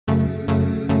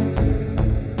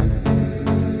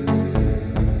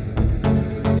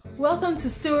Welcome to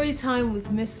Story Time with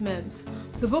Miss Mems.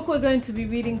 The book we're going to be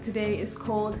reading today is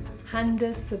called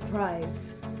Handa's Surprise.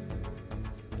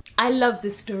 I love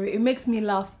this story. It makes me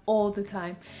laugh all the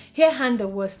time. Here Handa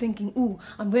was thinking, ooh,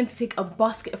 I'm going to take a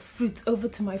basket of fruits over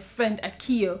to my friend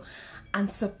Akio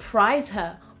and surprise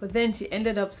her. But then she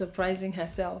ended up surprising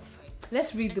herself.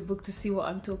 Let's read the book to see what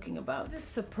I'm talking about. This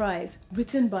surprise,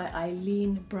 written by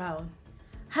Eileen Brown.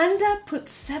 Handa put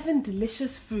 7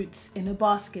 delicious fruits in a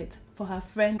basket for her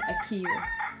friend Akio.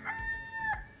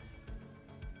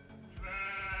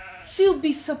 She'll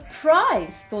be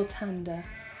surprised, thought Handa,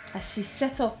 as she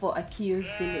set off for Akio's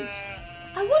village.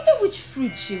 I wonder which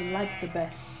fruit she'll like the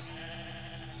best.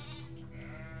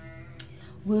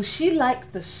 Will she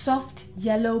like the soft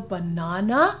yellow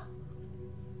banana?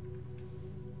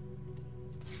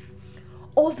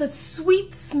 Or the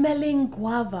sweet smelling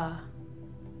guava?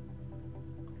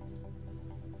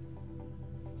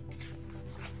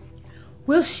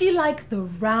 Will she like the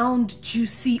round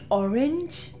juicy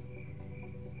orange?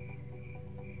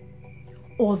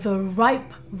 Or the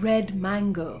ripe red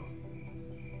mango?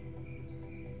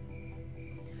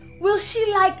 Will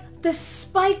she like the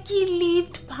spiky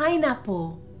leaved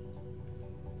pineapple?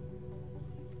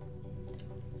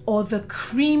 Or the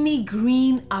creamy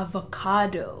green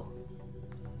avocado?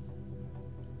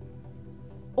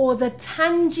 Or the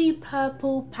tangy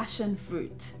purple passion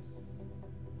fruit?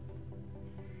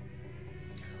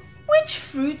 Which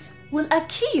fruit will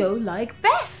Akio like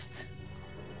best?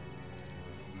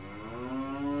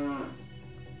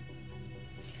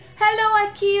 Hello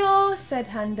Akio, said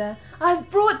Handa. I've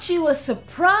brought you a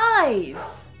surprise.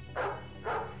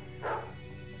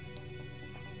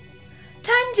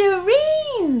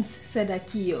 Tangerines, said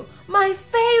Akio. My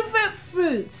favorite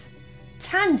fruit.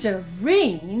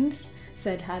 Tangerines,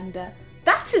 said Handa.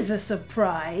 That is a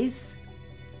surprise.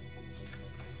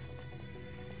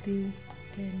 The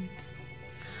end.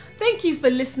 Thank you for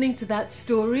listening to that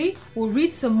story. We'll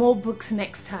read some more books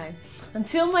next time.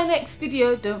 Until my next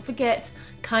video, don't forget,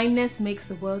 kindness makes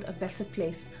the world a better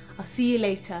place. I'll see you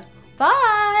later.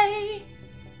 Bye!